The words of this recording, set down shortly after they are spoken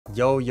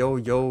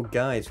Yo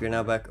guys, we're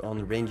now back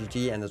on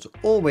RangerG, and as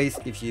always,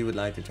 if you would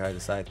like to try the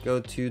site,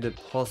 go to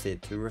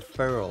deposit, to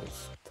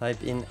referrals,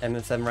 type in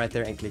MM7 right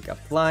there and click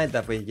apply.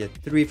 That way you get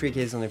 3 free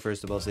cases on your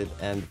first deposit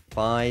and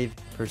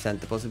 5%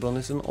 deposit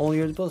bonus on all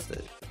your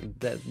deposits.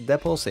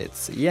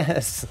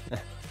 Yes.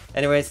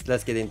 Anyways,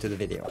 let's get into the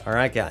video.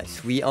 Alright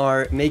guys, we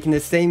are making the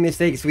same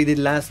mistakes we did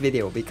last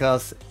video,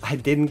 because I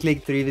didn't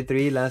click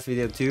 3v3 last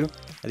video too.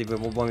 I did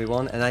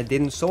 1v1 and I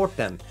didn't sort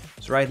them.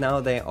 So right now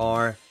they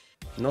are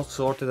not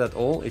sorted at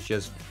all, it's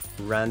just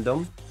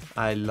random.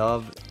 I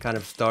love kind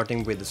of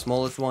starting with the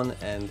smallest one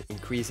and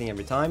increasing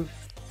every time.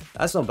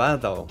 That's not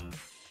bad though.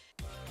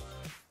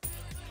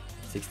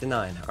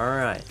 69,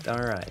 alright.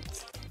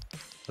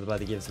 What about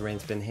to give us a rain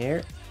spin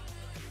here?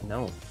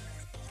 No.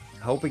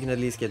 I hope we can at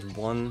least get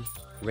one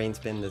rain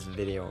spin this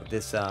video,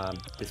 this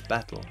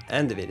battle,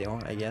 and the video,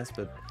 I guess,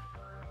 but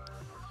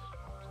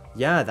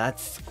yeah,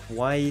 that's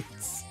quite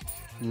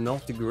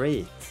not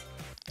great.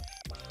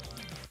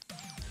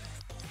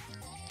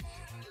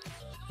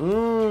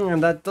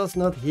 And that does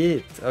not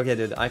hit. Okay,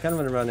 dude, I kind of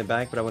want to run it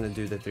back, but I want to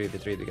do the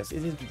 3v3 because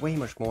it is way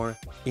much more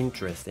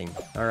interesting.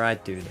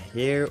 Alright, dude,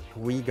 here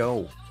we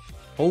go.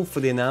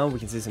 Hopefully now we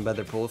can see some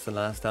better pulls than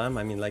last time.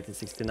 I mean, like, the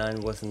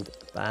 69 wasn't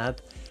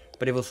bad,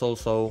 but it was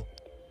also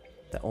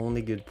the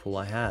only good pull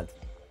I had.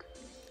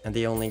 And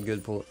the only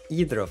good pull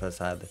either of us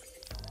had.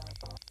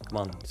 Come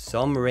on,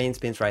 some rain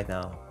spins right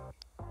now.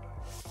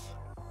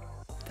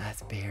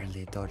 That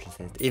barely dodges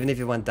it. Even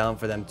if it went down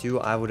for them too,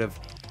 I would have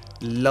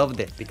loved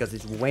it, because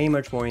it's way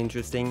much more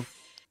interesting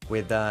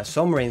with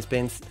some rain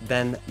spins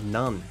than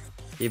none,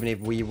 even if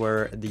we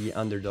were the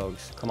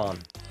underdogs. Come on.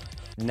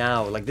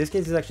 Now, like, this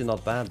case is actually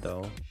not bad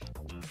though,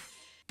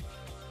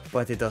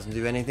 but it doesn't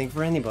do anything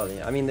for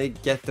anybody. I mean, they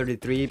get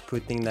 33,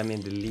 putting them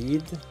in the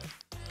lead.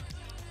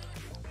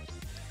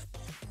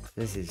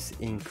 This is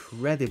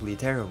incredibly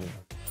terrible.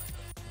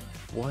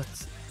 What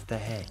the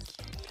heck?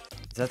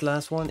 Is that the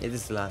last one? It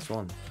is the last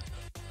one.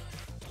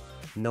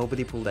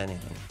 Nobody pulled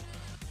anything.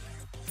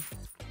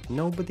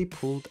 Nobody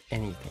pulled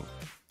anything.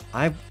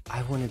 I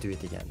want to do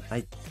it again.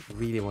 I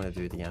really want to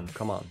do it again.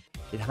 Come on.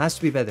 It has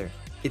to be better.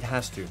 It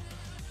has to.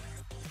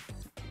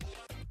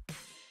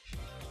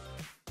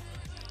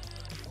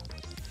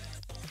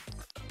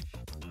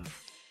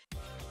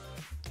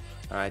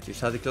 Alright, just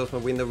had to close my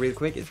window real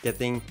quick. It's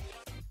getting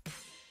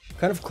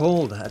kind of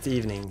cold at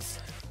evenings,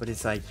 but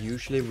it's like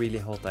usually really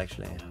hot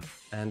actually.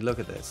 And look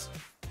at this.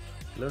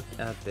 Look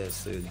at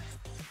this, dude.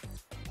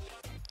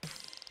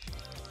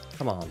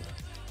 Come on.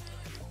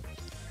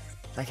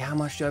 Like, how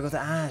much do I got to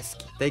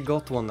ask? They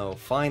got one though,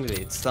 finally,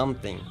 it's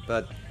something,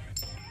 but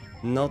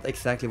not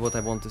exactly what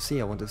I want to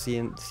see. I want to see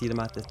them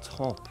at the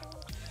top.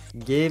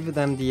 Give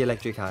them the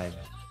electric hive.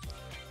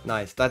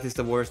 Nice, that is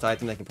the worst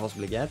item they can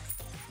possibly get.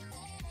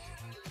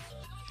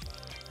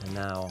 And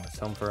now,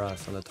 some for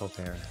us on the top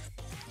here.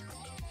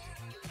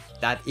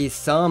 That is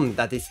some,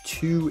 that is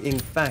 2 in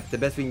fact. The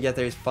best we can get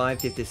there is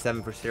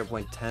 557 for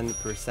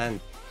 0.10%.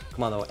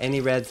 Come on though,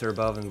 any reds or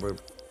above and we're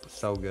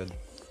so good.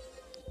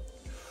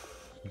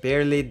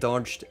 Barely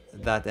dodged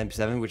that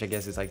MP7, which I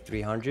guess is like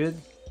 300.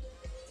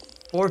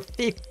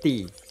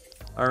 450!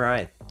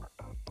 Alright.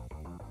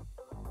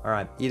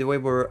 Alright, either way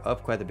we're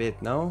up quite a bit,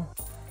 no?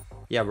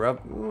 Yeah, we're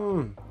up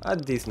a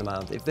decent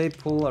amount. If they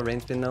pull a rain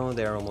spin now,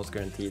 they're almost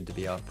guaranteed to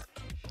be up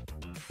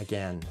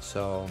again,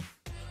 so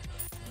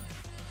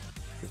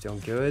 50 on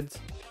good.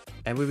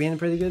 And we win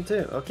pretty good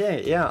too.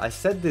 Okay, yeah, I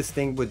said this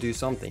thing would do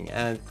something,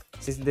 and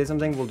since it did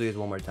something, we'll do it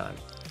one more time.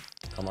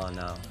 Come on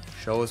now,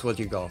 show us what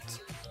you got.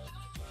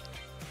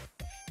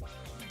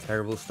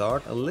 Terrible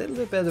start, a little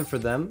bit better for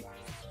them,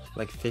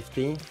 like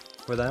 50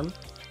 for them,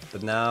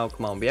 but now,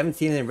 come on, we haven't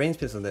seen any rain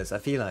spins on this, I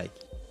feel like.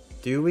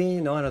 Do we?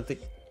 No, I don't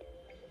think.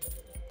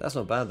 That's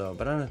not bad though,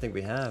 but I don't think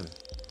we have.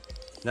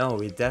 No,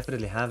 we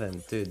definitely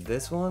haven't. Dude,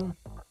 this one?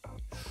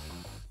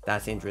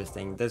 That's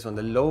interesting. This one,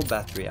 the low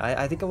battery.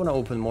 I think I want to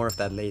open more of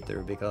that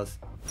later, because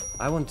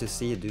I want to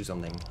see it do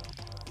something.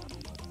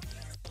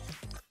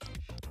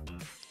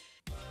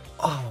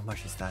 Oh, how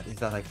much is that? Is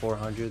that like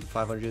 400,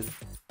 500?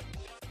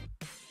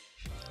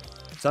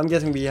 So I'm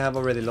guessing we have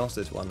already lost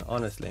this one,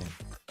 honestly.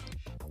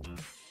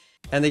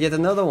 And they get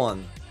another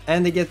one.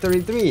 And they get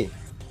 33.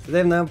 So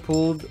they've now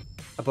pulled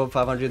above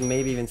 500,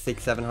 maybe even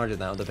 600-700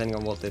 now, depending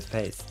on what this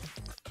pays.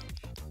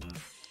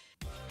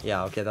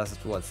 Yeah, okay, that's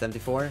what,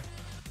 74?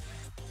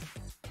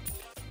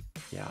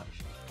 Yeah.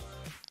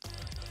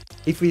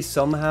 If we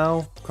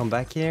somehow come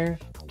back here,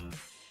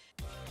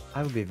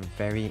 I would be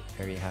very,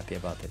 very happy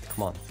about it.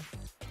 Come on.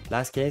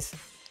 Last case.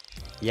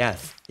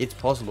 Yes, it's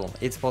possible.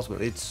 It's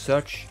possible. It's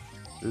such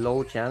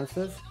low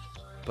chances,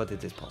 but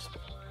it is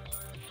possible.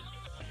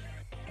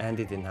 And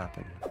it didn't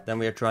happen. Then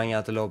we are trying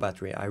out the low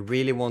battery. I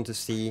really want to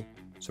see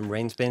some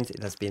rain spins.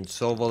 It has been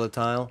so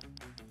volatile.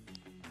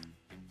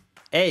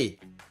 Hey!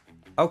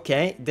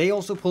 Okay, they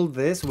also pulled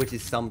this, which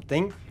is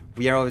something.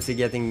 We are obviously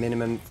getting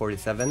minimum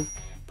 47.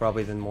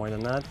 Probably even more than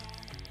that.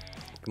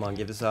 Come on,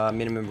 give us a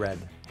minimum red.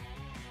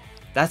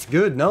 That's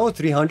good, no?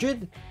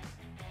 300?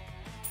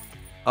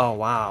 Oh,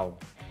 wow.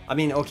 I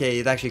mean, okay,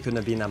 it actually couldn't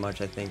have been that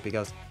much, I think,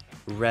 because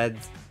Red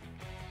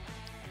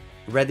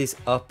is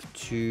up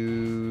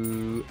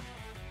to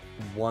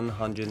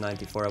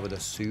 194, I would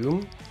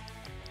assume.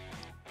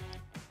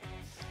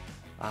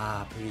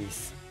 Ah,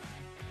 please.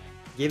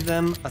 Give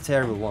them a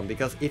terrible one,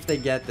 because if they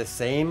get the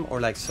same or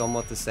like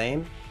somewhat the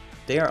same,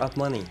 they are up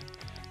money.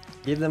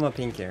 Give them a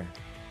pink here.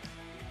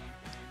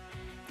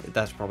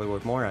 That's probably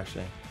worth more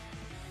actually.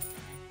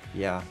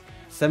 Yeah,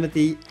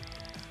 70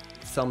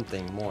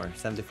 something more,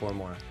 74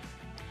 more.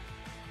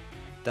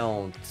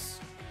 Don't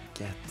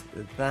get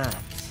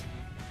that.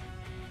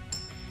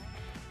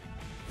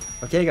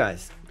 Okay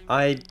guys,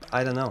 I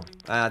don't know.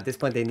 At this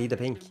point they need a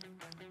pink.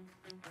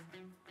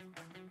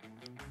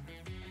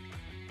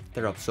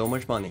 They're up so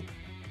much money.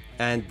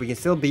 And we can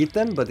still beat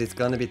them, but it's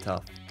gonna be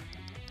tough.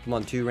 Come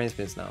on, 2 rain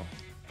spins now.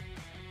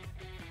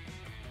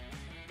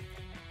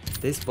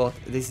 This bot,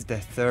 this is the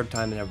 3rd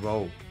time in a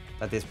row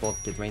that this bot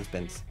gets rain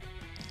spins.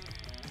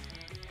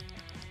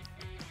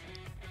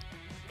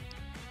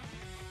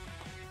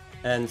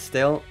 And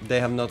still, they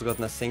have not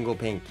gotten a single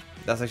pink.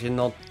 That's actually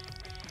not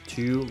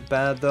too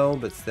bad though,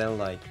 but still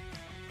like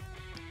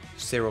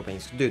 0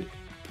 pinks. Dude,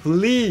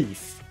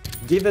 please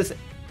give us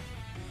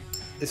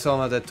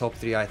some of the top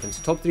 3 items.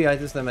 Top 3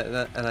 items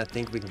and I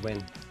think we can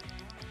win.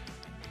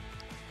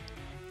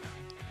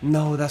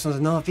 No, that's not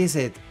enough, is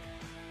it?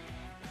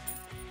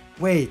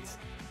 Wait.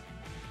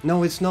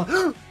 No, it's not.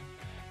 No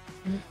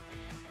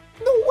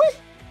way.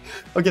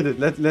 Okay, dude,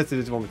 let's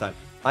do this one more time.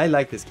 I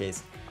like this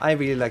case. I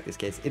really like this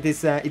case. It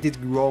is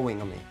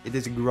growing on me. It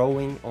is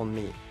growing on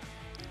me.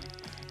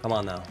 Come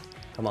on now.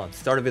 Come on.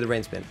 Start with a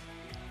rain spin.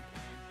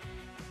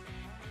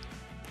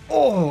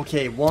 Oh,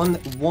 okay.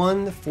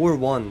 1 for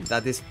 1.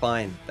 That is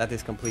fine. That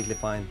is completely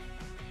fine.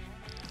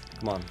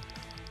 Come on.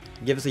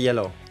 Give us a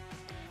yellow.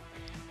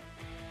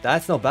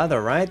 That's not bad though,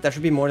 right? That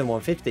should be more than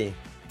 150.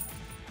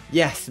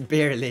 Yes,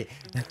 barely.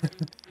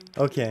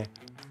 Okay.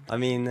 I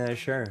mean,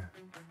 sure.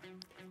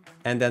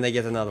 And then they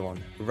get another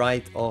one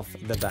right off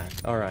the bat.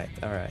 Alright,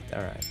 alright,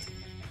 alright.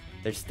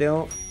 There's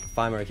still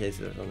 5 more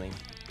cases or something.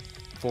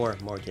 4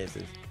 more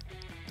cases.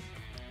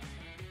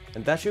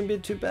 And that shouldn't be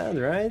too bad,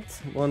 right?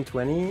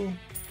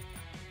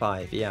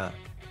 125, yeah.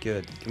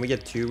 Good. Can we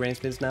get 2 rain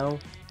spins now?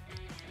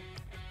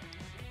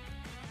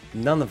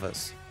 None of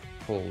us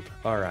pulled.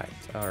 Alright,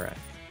 alright.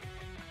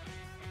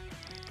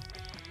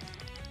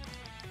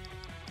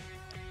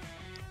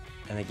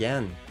 And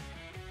again,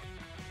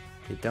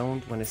 we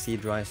don't want to see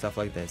dry stuff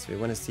like this. We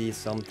want to see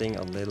something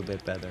a little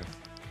bit better.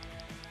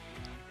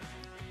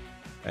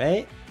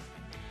 Right?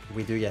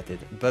 We do get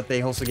it. But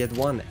they also get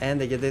 1. And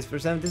they get this for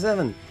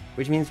 77.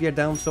 Which means we are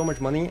down so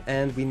much money.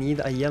 And we need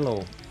a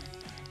yellow.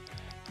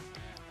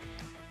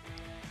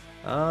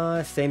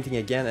 Same thing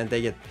again. And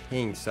they get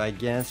pink. So I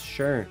guess,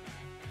 sure.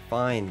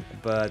 Fine.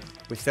 But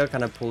we still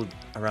kind of pulled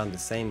around the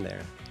same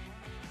there.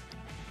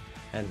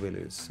 And we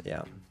lose.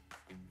 Yeah.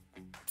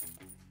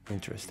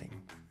 Interesting.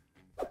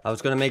 I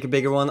was gonna make a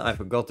bigger one, I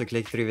forgot to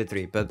click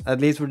 3v3, but at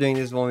least we're doing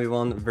this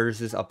 1v1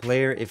 versus a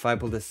player. If I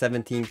pulled a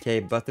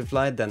 17k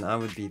butterfly, then I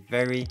would be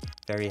very,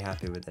 very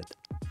happy with it.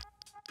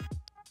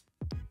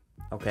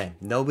 Okay,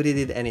 nobody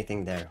did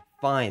anything there.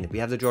 Fine, we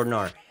have the Jordan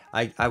R.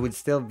 I would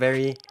still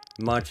very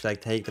much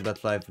like take the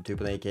butterfly for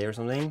 2.8k or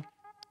something.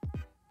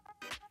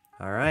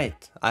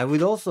 Alright, I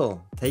would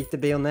also take the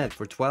bayonet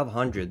for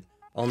 1200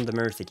 on the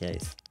Mercy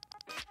case.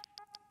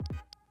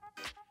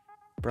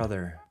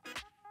 Brother.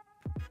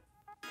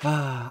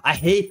 I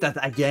hate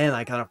that again.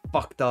 I kind of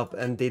fucked up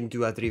and didn't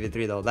do a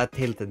 3v3 though. That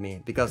tilted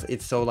me because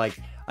it's so like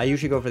I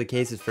usually go for the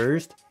cases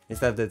first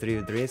instead of the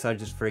 3v3, so I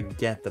just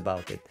forget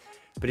about it.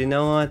 But you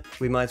know what?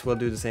 We might as well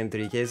do the same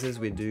 3 cases.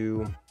 We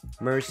do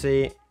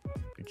Mercy,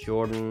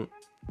 Jordan,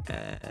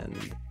 and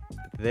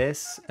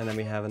this, and then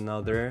we have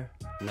another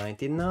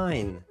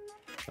 99.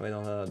 And we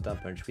don't have a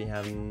dump punch. We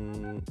have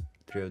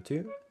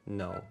 302.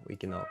 No, we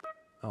cannot.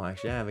 Oh,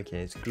 actually, I have a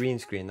case. Green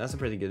screen. That's a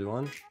pretty good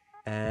one.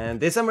 And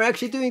this time we're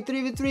actually doing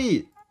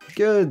 3v3.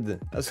 Good.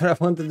 That's what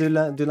I wanted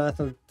to do last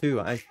time too.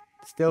 I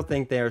still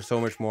think they are so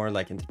much more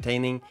like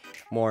entertaining,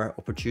 more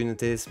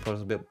opportunities,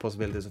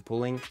 possibilities of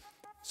pulling.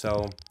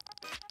 So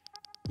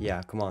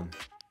yeah, come on.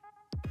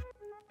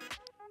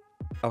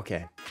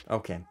 Okay,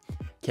 okay.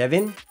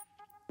 Kevin,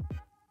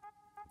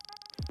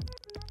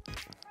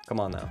 come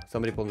on now.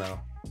 Somebody pull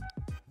now.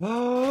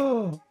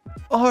 Oh,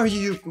 are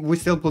you? We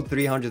still pulled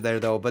 300 there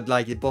though, but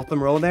like the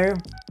bottom row there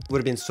would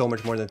have been so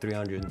much more than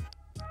 300.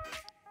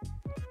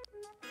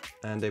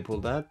 And they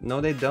pulled that? No,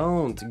 they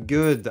don't.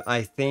 Good,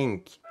 I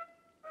think.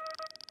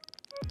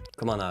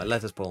 Come on now,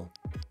 let us pull.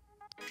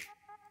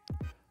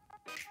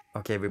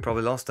 Okay, we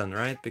probably lost then,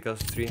 right? Because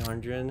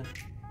 300.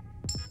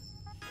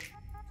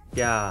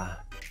 Yeah.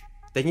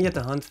 They can get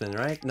the Huntsman,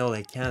 right? No,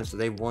 they can't, so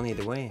they won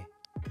either way.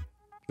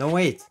 No,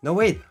 wait. No,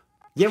 wait.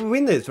 Yeah, we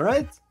win this,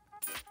 right?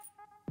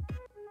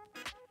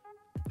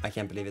 I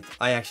can't believe it.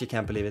 I actually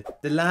can't believe it.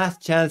 The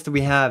last chance that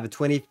we have,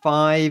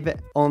 25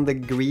 on the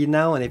green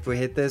now, and if we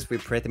hit this, we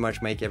pretty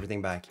much make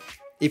everything back.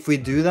 If we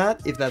do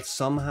that, if that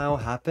somehow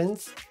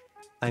happens,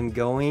 I'm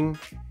going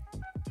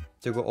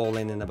to go all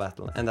in a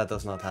battle, and that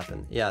does not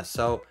happen. Yeah,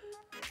 so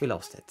we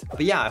lost it.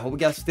 But yeah, I hope you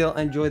guys still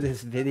enjoyed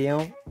this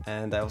video,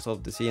 and I also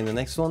hope to see you in the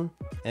next one.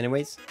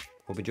 Anyways,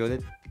 hope you enjoyed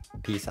it.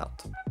 Peace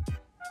out.